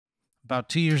about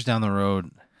 2 years down the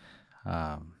road,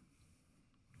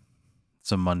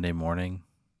 it's a Monday morning.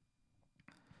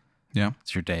 Yeah.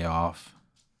 It's your day off.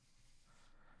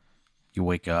 You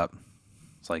wake up.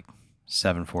 It's like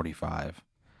 7:45.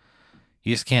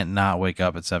 You just can't not wake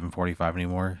up at 7:45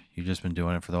 anymore. You've just been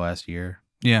doing it for the last year.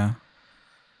 Yeah.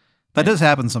 That does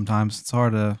happen sometimes. It's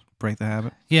hard to break the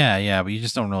habit. Yeah, but you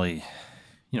just you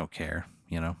don't care,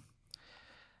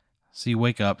 So you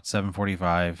wake up at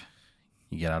 7:45.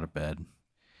 You get out of bed.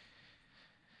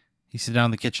 You sit down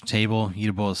at the kitchen table, you eat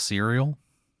a bowl of cereal.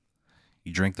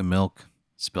 You drink the milk,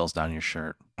 spills down your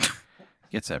shirt.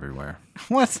 Gets everywhere.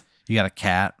 What? You got a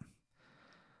cat.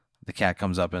 The cat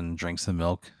comes up and drinks the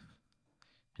milk.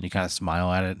 And you kind of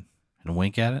smile at it and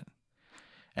wink at it.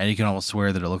 And you can almost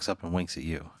swear that it looks up and winks at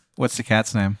you. What's the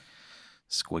cat's name?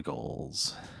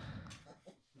 Squiggles.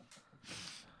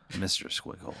 Mr.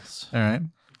 Squiggles. All right.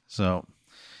 So,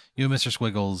 you and Mr.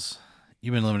 Squiggles,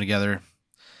 you've been living together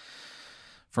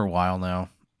for a while now.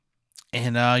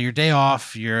 And your day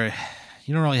off, you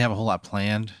don't really have a whole lot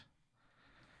planned.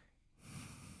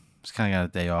 Just kind of got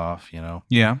a day off,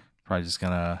 Yeah. Probably just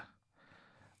gonna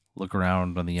look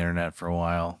around on the internet for a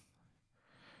while.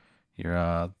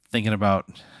 You're thinking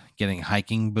about getting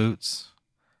hiking boots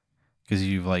because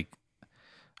you've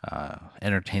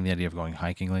entertained the idea of going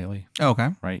hiking lately. Okay.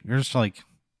 Right? You're just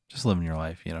living your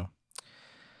life,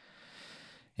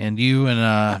 And you and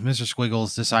Mr.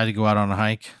 Squiggles decide to go out on a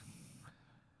hike.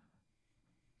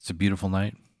 It's a beautiful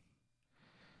night.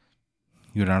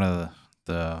 You go down to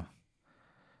the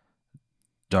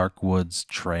Dark Woods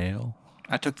Trail.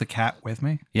 I took the cat with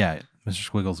me. Yeah, Mr.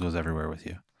 Squiggles goes everywhere with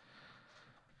you.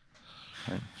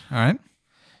 Right. All right.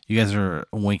 You guys are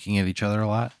winking at each other a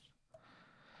lot.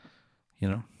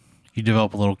 You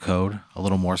develop a little code, a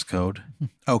little Morse code.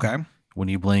 Okay. When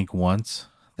you blink once,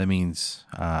 that means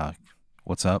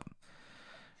what's up.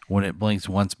 When it blinks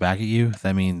once back at you,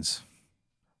 that means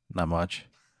not much.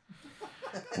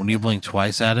 When you blink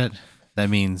twice at it, that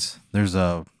means there's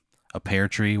a pear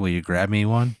tree. Will you grab me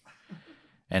one?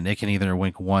 And it can either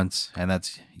wink once, and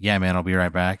that's, yeah, man, I'll be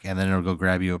right back. And then it'll go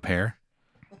grab you a pear.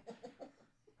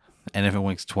 And if it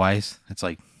winks twice, it's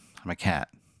like, I'm a cat.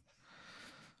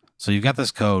 So you've got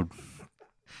this code.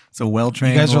 It's a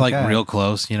well-trained. You guys are cat. real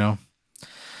close,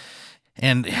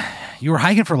 And you were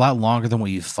hiking for a lot longer than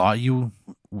what you thought you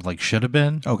should have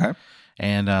been. Okay.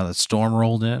 And the storm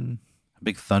rolled in. A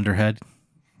big thunderhead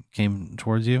came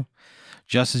towards you.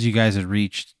 Just as you guys had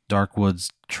reached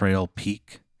Darkwoods Trail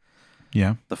Peak.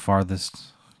 Yeah. The farthest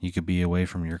you could be away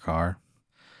from your car.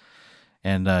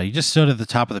 And you just stood at the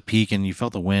top of the peak and you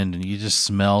felt the wind and you just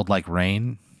smelled like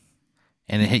rain.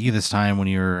 And it hit you this time when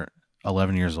you were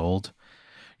 11 years old.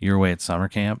 You were away at summer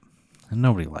camp and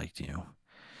nobody liked you.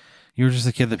 You were just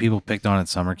a kid that people picked on at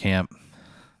summer camp.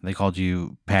 They called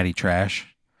you Patty Trash.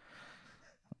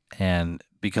 And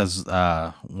because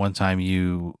one time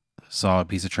you saw a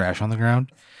piece of trash on the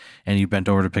ground and you bent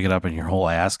over to pick it up and your whole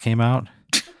ass came out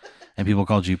and people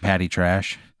called you Patty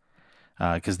Trash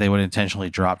because they would intentionally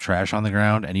drop trash on the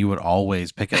ground and you would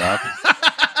always pick it up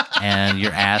and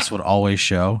your ass would always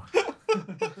show.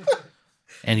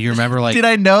 And you remember did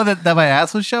I know that my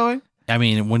ass was showing? I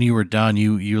mean, when you were done,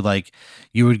 you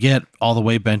would get all the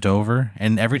way bent over,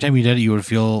 and every time you did it, you would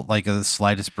feel like the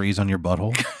slightest breeze on your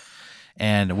butthole.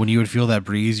 And when you would feel that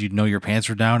breeze, you'd know your pants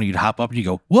were down, and you'd hop up and you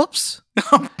go, "Whoops!"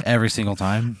 every single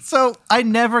time. So I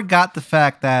never got the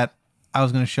fact that I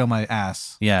was going to show my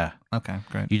ass. Yeah. Okay,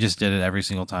 great. You just did it every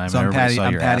single time. So I'm Everybody Patty, saw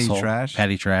I'm your Patty asshole. Trash.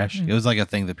 Patty Trash. It was like a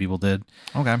thing that people did.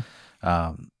 Okay.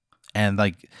 And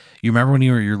you remember when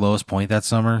you were at your lowest point that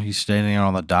summer? You standing out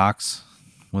on the docks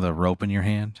with a rope in your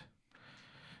hand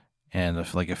and a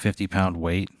 50-pound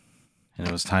weight, and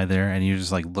it was tied there, and you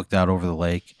just looked out over the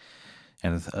lake,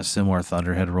 and a similar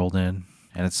thunder had rolled in,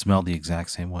 and it smelled the exact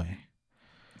same way.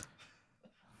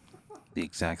 The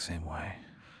exact same way.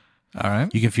 All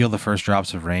right. You can feel the first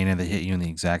drops of rain, and they hit you in the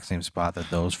exact same spot that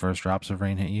those first drops of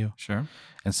rain hit you. Sure.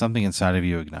 And something inside of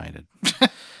you ignited.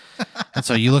 And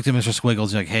so you looked at Mr.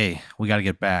 Squiggles, you're like, hey, we got to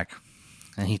get back.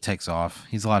 And he takes off.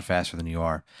 He's a lot faster than you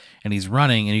are. And he's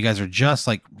running, and you guys are just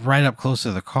right up close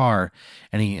to the car.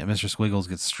 And Mr. Squiggles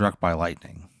gets struck by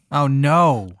lightning. Oh,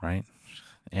 no. Right?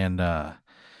 And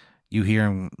you hear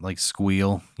him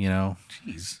squeal,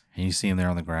 Jeez. And you see him there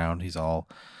on the ground. He's all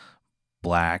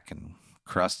black and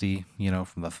crusty,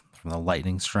 from the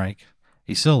lightning strike.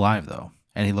 He's still alive, though.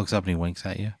 And he looks up and he winks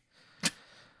at you.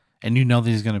 And you know that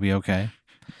he's going to be okay.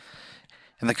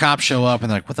 And the cops show up and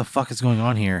they're like, what the fuck is going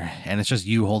on here? And it's just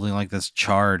you holding this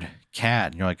charred cat.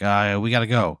 And you're like, we got to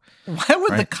go. Why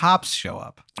would the cops show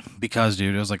up? Because,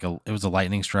 dude, it was a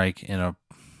lightning strike in a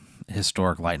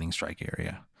historic lightning strike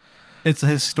area. It's a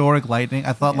historic lightning.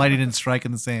 I thought lightning didn't strike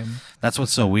in the same. That's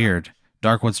what's so weird.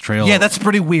 Darkwoods Trail. Yeah, that's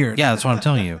pretty weird. Yeah, that's what I'm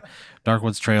telling you.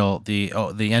 Darkwoods Trail, the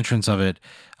entrance of it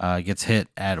gets hit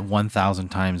at 1,000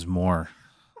 times more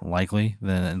likely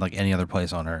than like any other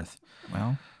place on Earth.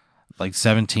 Well, Like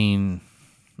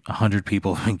 1,700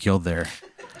 people have been killed there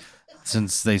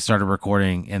since they started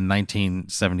recording in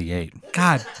 1978.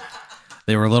 God,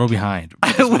 They were a little behind.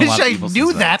 I That's what a wish lot of I people knew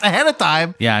since then. that ahead of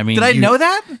time. Yeah, I mean, Did I know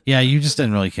that? Yeah, you just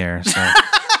didn't really care. So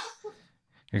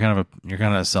you're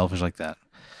kind of selfish like that.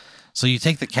 So you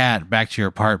take the cat back to your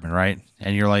apartment, right?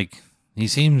 And you're like, he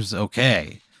seems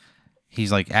okay.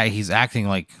 He's like, he's acting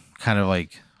like kind of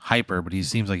like hyper, but he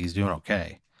seems like he's doing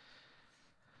okay.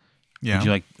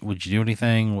 Yeah. Would you do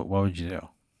anything? What would you do?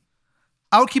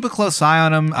 I would keep a close eye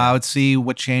on him. I would see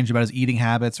what changed about his eating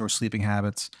habits or sleeping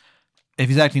habits. If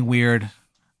he's acting weird,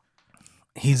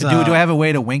 do I have a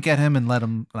way to wink at him and let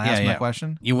him ask my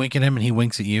question? You wink at him and he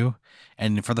winks at you.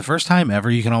 And for the first time ever,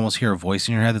 you can almost hear a voice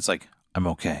in your head that's like, I'm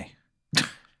okay.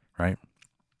 Right?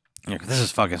 You're like, this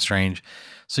is fucking strange.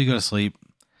 So you go to sleep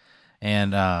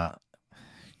and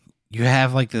you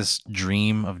have like this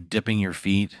dream of dipping your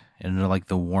feet into like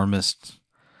the warmest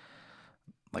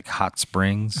like hot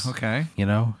springs. Okay. You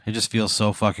know? It just feels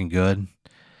so fucking good.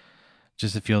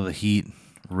 Just to feel the heat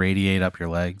radiate up your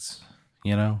legs,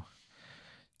 you know?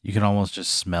 You can almost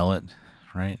just smell it,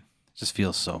 right? It just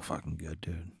feels so fucking good,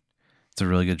 dude. It's a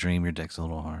really good dream. Your dick's a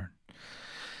little hard.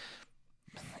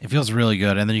 It feels really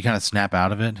good, and then you kind of snap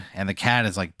out of it, and the cat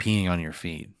is like peeing on your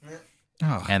feet.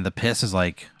 Oh. And the piss is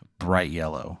like bright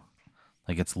yellow.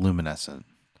 Like it's luminescent.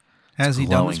 Has he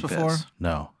done this Glowing before? piss.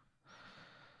 No.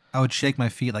 I would shake my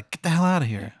feet like, get the hell out of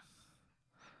here.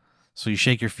 So you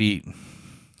shake your feet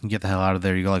and get the hell out of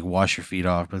there. You go like wash your feet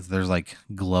off, but there's like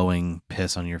glowing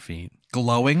piss on your feet.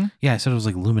 Glowing? Yeah, I said it was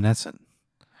like luminescent.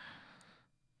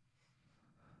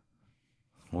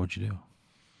 What would you do?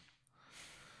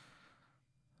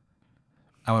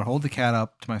 I would hold the cat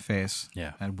up to my face.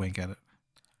 Yeah. I'd wink at it.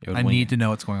 It would I wink. need to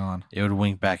know what's going on. It would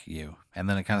wink back at you, and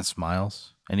then it kind of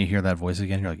smiles, and you hear that voice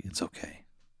again. You're like, it's okay.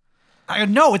 I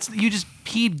know it's you just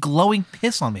peed glowing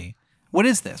piss on me. What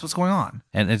is this? What's going on?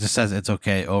 And it just says it's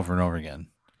okay over and over again.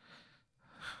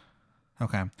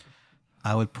 Okay.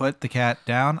 I would put the cat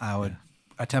down. I would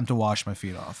attempt to wash my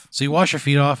feet off. So you wash your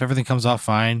feet off. Everything comes off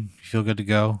fine. You feel good to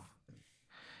go.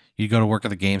 You go to work at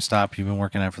the GameStop you've been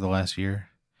working at for the last year.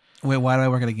 Wait, why do I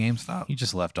work at a GameStop? You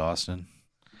just left Austin.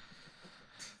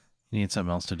 You need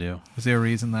something else to do. Was there a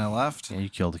reason that I left? Yeah, you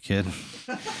killed a kid.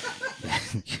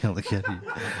 You killed a kid.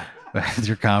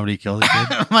 Your comedy killed a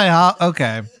kid.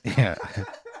 Okay. Yeah.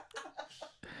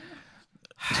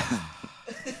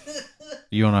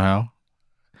 You don't know how?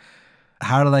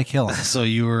 How did I kill him? So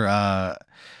you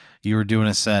were doing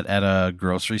a set at a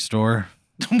grocery store.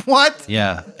 What?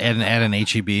 Yeah, at an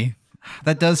HEB.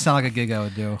 That does sound like a gig I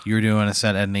would do. You were doing a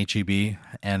set at an HEB,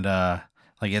 and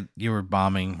you were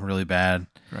bombing really bad.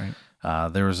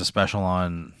 Right. There was a special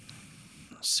on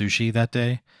sushi that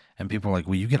day, and people were like,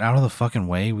 "Will you get out of the fucking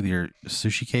way with your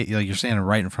sushi case? Like you're standing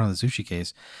right in front of the sushi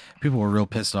case." People were real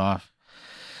pissed off,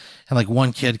 and like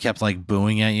one kid kept like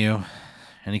booing at you,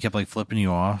 and he kept like flipping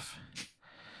you off,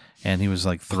 and he was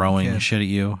like throwing shit at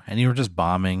you, and you were just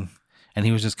bombing, and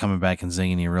he was just coming back and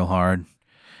zinging you real hard,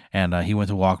 and he went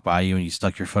to walk by you, and you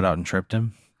stuck your foot out and tripped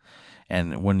him.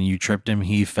 And when you tripped him,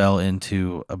 he fell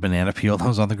into a banana peel that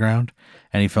was on the ground,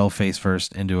 and he fell face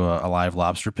first into a live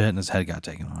lobster pit, and his head got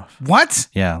taken off. What?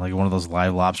 Yeah, like one of those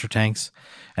live lobster tanks.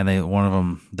 And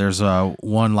there's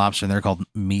one lobster in there called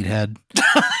Meathead.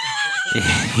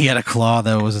 He had a claw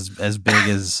that was as big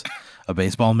as a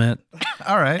baseball mitt.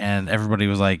 All right. And everybody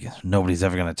was like, nobody's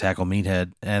ever going to tackle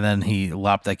Meathead. And then he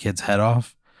lopped that kid's head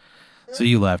off. So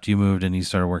you left, you moved, and you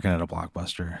started working at a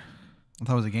Blockbuster. I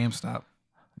thought it was a GameStop.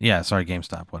 Yeah, sorry,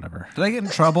 GameStop, whatever. Did I get in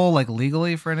trouble like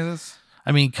legally for any of this?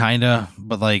 I mean, kinda,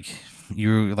 but like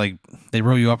they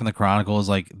wrote you up in the Chronicles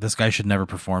like this guy should never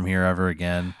perform here ever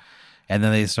again, and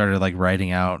then they started like writing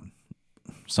out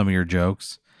some of your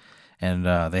jokes, and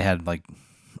they had like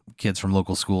kids from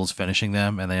local schools finishing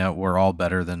them, and they were all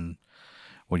better than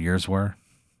what yours were,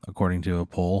 according to a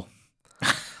poll.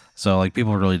 So like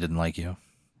people really didn't like you.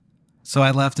 So I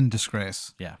left in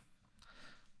disgrace. Yeah.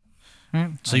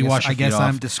 So you wash your I guess feet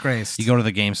I'm off. disgraced. You go to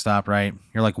the GameStop, right?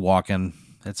 You're like walking.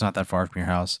 It's not that far from your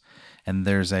house, and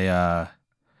there's like a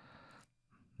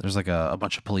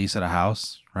bunch of police at a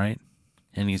house, right?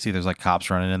 And you see there's like cops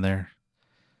running in there,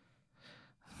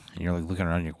 and you're like looking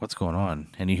around. You're like, what's going on?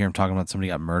 And you hear them talking about somebody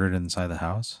got murdered inside the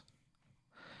house,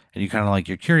 and you kind of like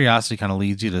your curiosity kind of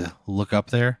leads you to look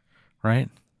up there, right?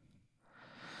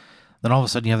 Then all of a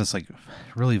sudden you have this like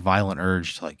really violent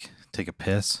urge to like take a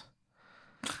piss.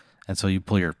 And so you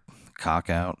pull your cock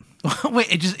out.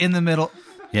 Wait, it just in the middle.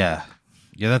 Yeah.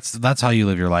 Yeah, that's how you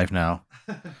live your life now.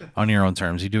 On your own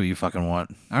terms. You do what you fucking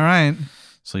want. All right.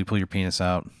 So you pull your penis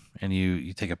out and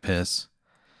you take a piss.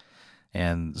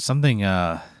 And something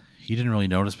you didn't really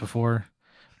notice before,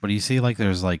 but you see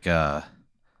there's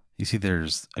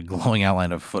there's a glowing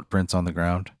outline of footprints on the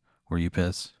ground where you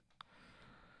piss.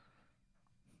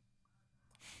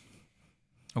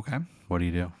 Okay. What do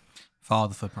you do? Follow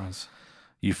the footprints.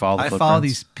 You follow the footprints? I follow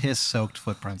these piss-soaked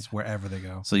footprints wherever they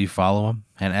go. So you follow them,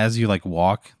 and as you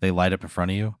walk, they light up in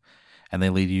front of you, and they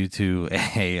lead you to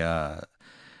a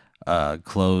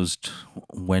closed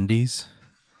Wendy's.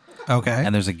 Okay.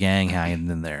 And there's a gang hanging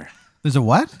in there. There's a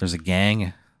what? There's a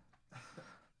gang.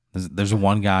 There's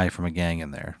one guy from a gang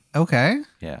in there. Okay.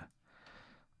 Yeah.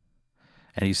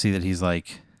 And you see that he's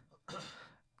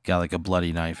got a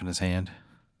bloody knife in his hand,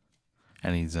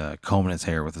 and he's combing his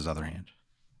hair with his other hand.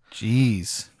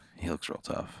 Jeez. He looks real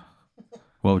tough.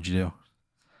 What would you do?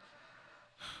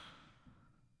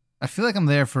 I feel like I'm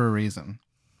there for a reason.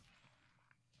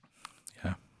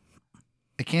 Yeah.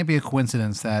 It can't be a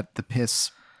coincidence that the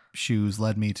piss shoes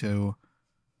led me to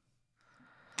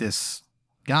this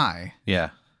guy. Yeah.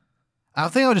 I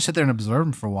think I'll just sit there and observe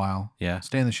him for a while. Yeah.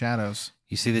 Stay in the shadows.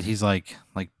 You see that he's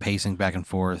pacing back and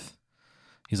forth.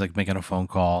 He's making a phone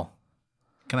call.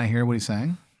 Can I hear what he's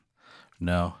saying?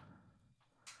 No.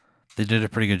 They did a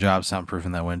pretty good job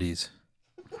soundproofing that Wendy's.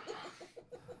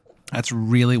 That's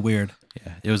really weird.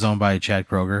 Yeah. It was owned by Chad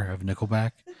Kroeger of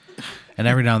Nickelback. And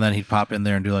every now and then he'd pop in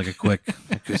there and do a quick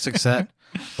acoustic set.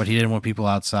 But he didn't want people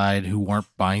outside who weren't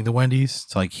buying the Wendy's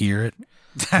to hear it.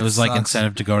 It was sucks.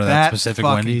 incentive to go to that specific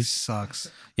Wendy's. Sucks.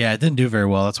 Yeah, it didn't do very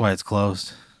well. That's why it's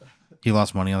closed. He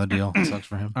lost money on the deal. It sucks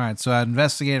for him. All right, so I'd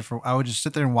investigate I would just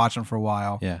sit there and watch him for a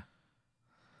while. Yeah.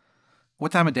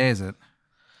 What time of day is it?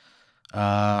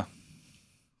 Probably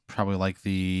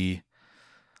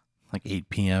 8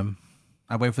 p.m.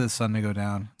 I'd wait for the sun to go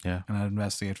down. Yeah. And I'd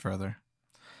investigate further.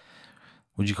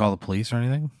 Would you call the police or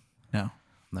anything? No.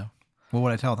 No. What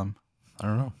would I tell them? I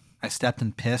don't know. I stepped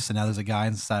in piss, and now there's a guy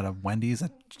inside of Wendy's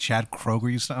that Chad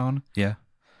Kroeger used to own. Yeah.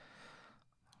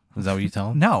 Is that what you tell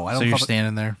them? No, I don't. So you're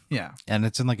standing there. Yeah. And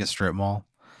it's in a strip mall,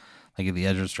 at the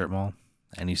edge of a strip mall,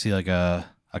 and you see a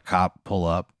cop pull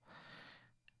up,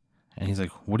 and he's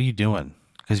like, "What are you doing?"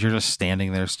 Because you're just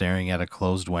standing there staring at a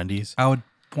closed Wendy's. I would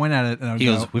point at it, and he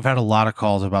goes, "We've had a lot of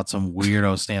calls about some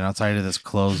weirdo standing outside of this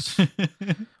closed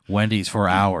Wendy's for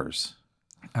hours."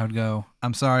 I would go,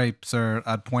 "I'm sorry, sir."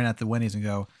 I'd point at the Wendy's and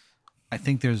go, "I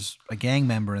think there's a gang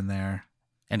member in there."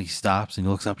 And he stops and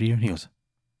he looks up to you and he goes,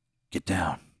 "Get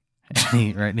down."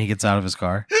 And he gets out of his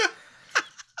car.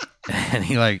 And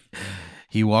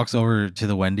he walks over to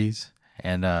the Wendy's,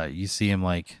 and you see him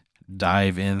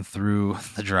dive in through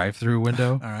the drive-through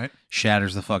window. All right.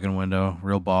 Shatters the fucking window,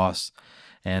 real boss.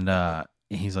 And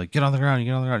he's like, "Get on the ground, you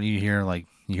get on the ground." And you hear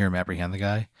him apprehend the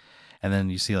guy. And then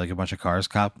you see a bunch of cars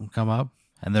come up,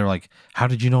 and they're like, "How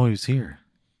did you know he was here?"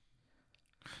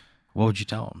 What would you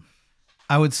tell him?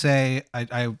 I would say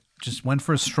I just went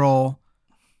for a stroll,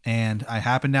 and I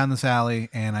happened down this alley,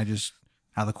 and I just,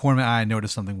 out of the corner of my eye,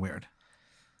 noticed something weird.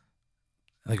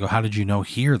 And they go, "How did you know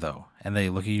here, though?" And they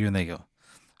look at you and they go,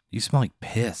 "You smell like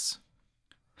piss.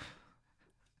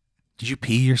 Did you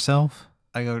pee yourself?"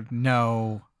 I go,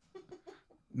 No,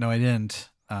 I didn't.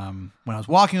 When I was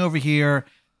walking over here,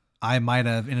 I might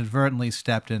have inadvertently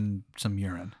stepped in some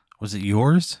urine. Was it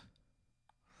yours?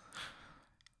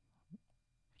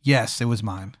 Yes, it was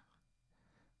mine.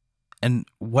 And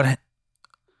what?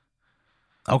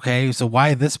 Okay, so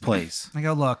why this place? I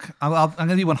go, look, I'm going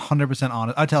to be 100%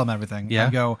 honest. I tell him everything. Yeah. I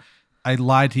go, I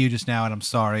lied to you just now, and I'm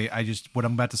sorry. What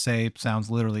I'm about to say sounds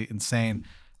literally insane,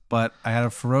 but I had a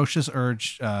ferocious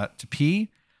urge to pee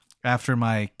after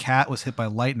my cat was hit by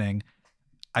lightning.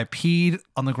 I peed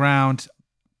on the ground.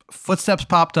 Footsteps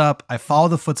popped up. I followed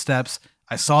the footsteps.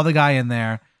 I saw the guy in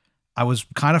there. I was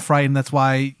kind of frightened. That's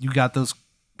why you got those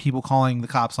people calling the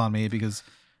cops on me, because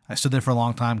I stood there for a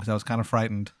long time because I was kind of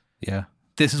frightened. Yeah.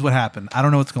 This is what happened. I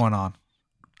don't know what's going on.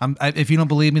 If you don't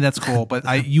believe me, that's cool.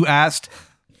 But you asked,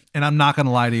 and I'm not going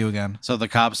to lie to you again. So the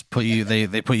cops put you,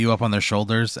 they put you up on their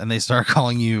shoulders, and they start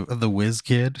calling you the Whiz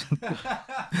Kid.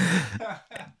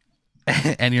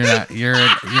 And you're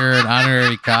an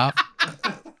honorary cop.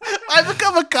 I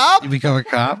become a cop? You become a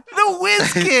cop? The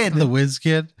Whiz Kid. The Whiz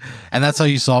Kid. And that's how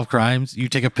you solve crimes. You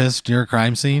take a piss near a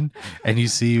crime scene and you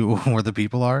see where the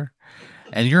people are.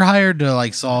 And you're hired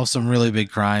to solve some really big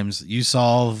crimes. You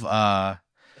solve the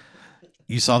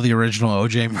original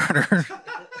OJ murder.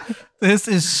 This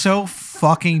is so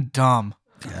fucking dumb.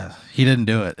 Yeah. He didn't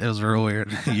do it. It was real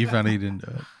weird. You found he didn't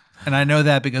do it. And I know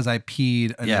that because I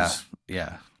peed in Yeah. his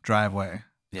Yeah. driveway.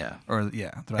 Yeah. Or,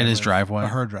 yeah. In his driveway? Or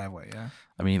her driveway, yeah.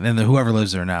 I mean, and whoever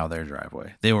lives there now, their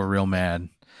driveway. They were real mad.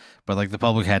 But like the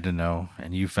public had to know,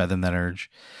 and you fed them that urge.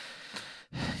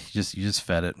 You just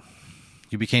fed it.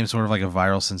 You became sort of like a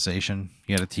viral sensation.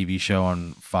 You had a TV show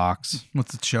on Fox.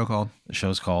 What's the show called? The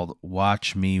show's called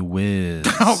Watch Me Whiz.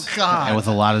 Oh, God. And with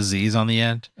a lot of Z's on the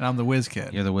end. And I'm the Whiz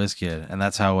Kid. You're the Whiz Kid. And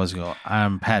that's how it was. You go,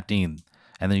 I'm Pat Dean.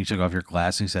 And then you took off your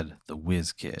glasses and you said, the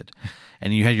Whiz Kid.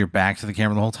 And you had your back to the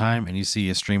camera the whole time, and you see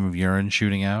a stream of urine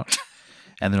shooting out.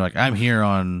 And they're like, I'm here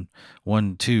on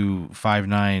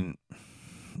 1259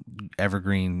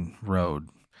 Evergreen Road.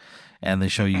 And they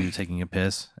show you taking a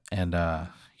piss, and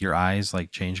your eyes like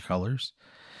change colors,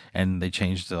 and they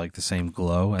change to like the same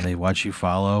glow, and they watch you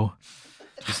follow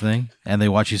this thing, and they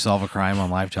watch you solve a crime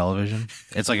on live television.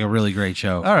 It's like a really great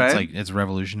show. All right. It's like, it's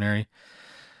revolutionary.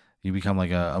 You become like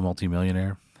a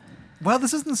multimillionaire. Well,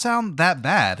 this doesn't sound that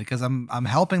bad because I'm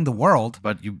helping the world.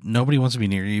 But nobody wants to be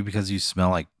near you because you smell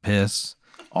like piss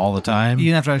all the time. You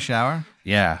didn't have to have a shower?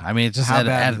 Yeah. I mean, it's just How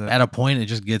bad is it? at a point, it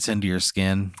just gets into your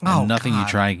skin. And Oh, nothing God. you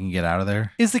try can get out of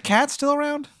there. Is the cat still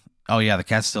around? Oh, yeah. The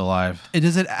cat's still alive.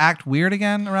 Does it act weird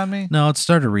again around me? No, it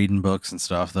started reading books and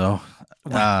stuff, though.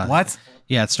 What?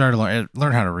 Yeah, it started learn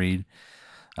how to read.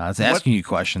 It's asking you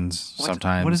questions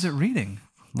sometimes. What is it reading?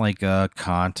 Like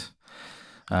Kant.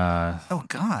 Oh,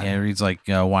 God. Yeah, it reads like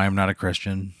Why I'm Not a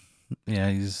Christian. Yeah,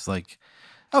 he's like...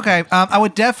 Okay, I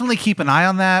would definitely keep an eye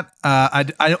on that.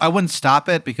 I wouldn't stop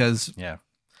it because Yeah.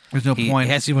 there's no He point.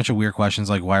 asks you a bunch of weird questions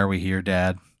like, why are we here,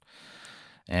 Dad?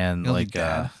 And Really, like,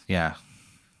 Dad? yeah.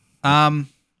 I'd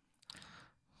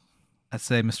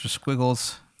say, Mr.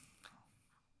 Squiggles,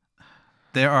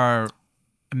 there are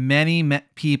many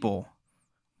people,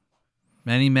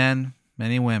 many men,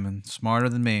 many women, smarter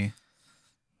than me,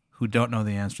 who don't know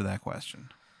the answer to that question.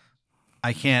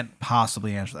 I can't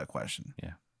possibly answer that question.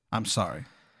 Yeah. I'm sorry.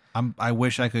 I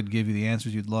wish I could give you the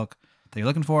answers that you're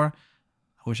looking for.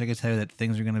 I wish I could tell you that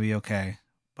things are going to be okay,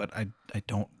 but I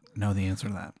don't know the answer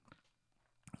to that.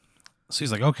 So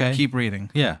he's like, okay. Keep reading.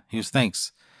 Yeah. He was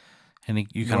thanks. And you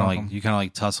You're kind of welcome.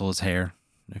 like tussle his hair.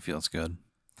 It feels good.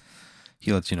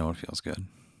 He lets you know it feels good.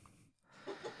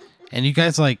 And you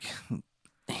guys like,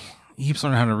 he keeps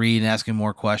learning how to read and asking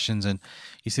more questions. And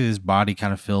you see his body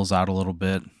kind of fills out a little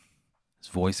bit. His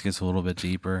voice gets a little bit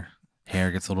deeper.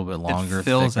 Hair gets a little bit longer,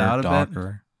 fills thicker, out a bit?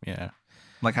 darker. Yeah.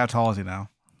 Like, how tall is he now?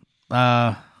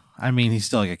 I mean, he's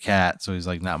still like a cat, so he's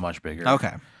like not much bigger.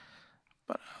 Okay.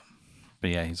 But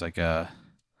yeah, he's like, what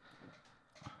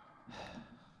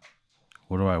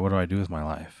do I do with my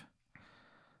life?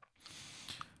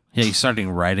 Yeah, he's starting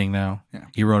writing now. Yeah.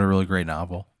 He wrote a really great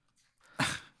novel.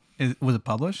 Was it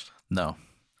published? No.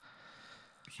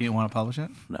 He didn't want to publish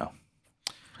it? No.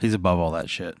 He's above all that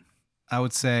shit. I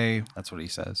would say That's what he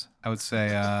says. I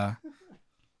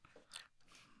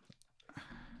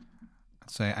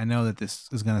know that this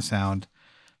is going to sound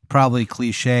probably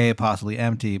cliche, possibly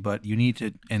empty, but you need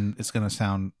to, and it's going to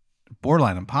sound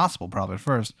borderline impossible probably at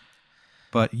first,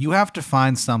 but you have to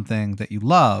find something that you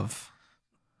love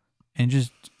and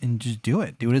just do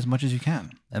it. Do it as much as you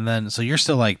can. And then, so you're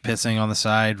still like pissing on the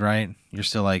side, right? You're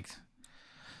still like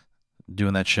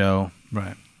doing that show.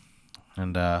 Right.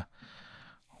 And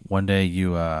one day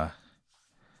you go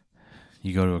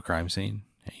to a crime scene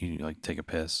and you like take a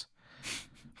piss,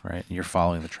 right? And you're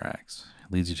following the tracks.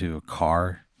 It leads you to a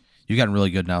car. You've gotten really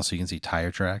good now, so you can see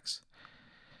tire tracks.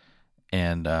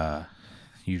 And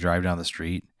you drive down the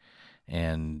street,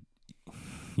 and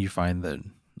you find that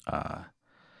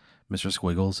Mr.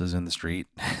 Squiggles is in the street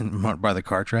by the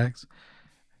car tracks.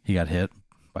 He got hit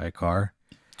by a car.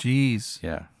 Jeez.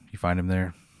 Yeah, you find him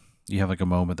there. You have like a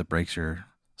moment that breaks your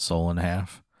soul in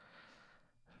half.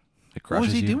 It crushes What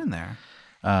was he you. doing there?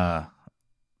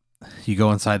 You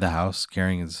go inside the house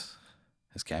carrying his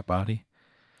cat body,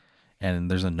 and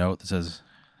there's a note that says,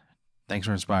 "Thanks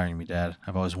for inspiring me, Dad.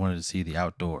 I've always wanted to see the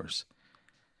outdoors."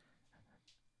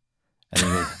 And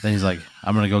then he's like,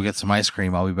 "I'm gonna go get some ice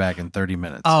cream. I'll be back in 30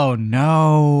 minutes." Oh,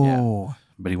 no.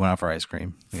 But he went out for ice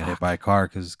cream. He got hit by a car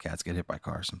because cats get hit by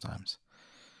cars sometimes.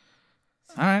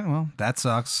 All right. Well, that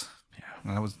sucks.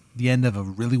 Yeah. That was the end of a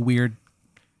really weird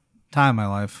time in my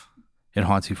life. It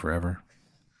haunts you forever.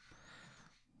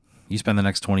 You spend the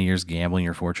next 20 years gambling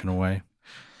your fortune away.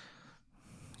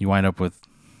 You wind up with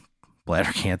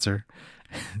bladder cancer.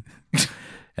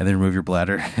 And they remove your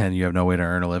bladder and you have no way to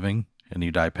earn a living. And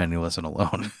you die penniless and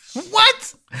alone.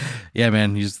 What? Yeah,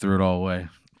 man. You just threw it all away.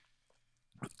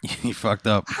 You fucked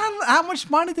up. How much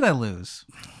money did I lose?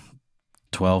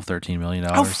 $12, $13 million.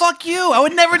 Oh, fuck you. I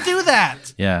would never do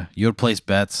that. Yeah. You would place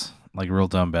bets Like real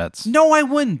dumb bets. No, I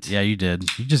wouldn't. Yeah, you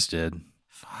did. You just did.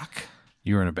 Fuck.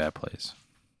 You were in a bad place.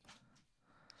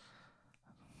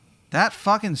 That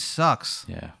fucking sucks.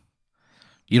 Yeah.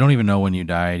 You don't even know when you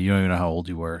died. You don't even know how old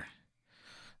you were.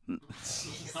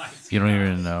 You don't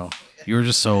even know. You were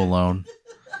just so alone.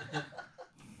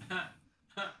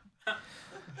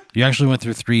 You actually went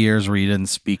through 3 years where you didn't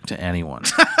speak to anyone.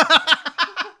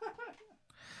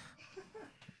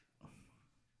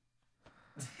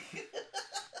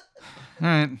 All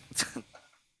right.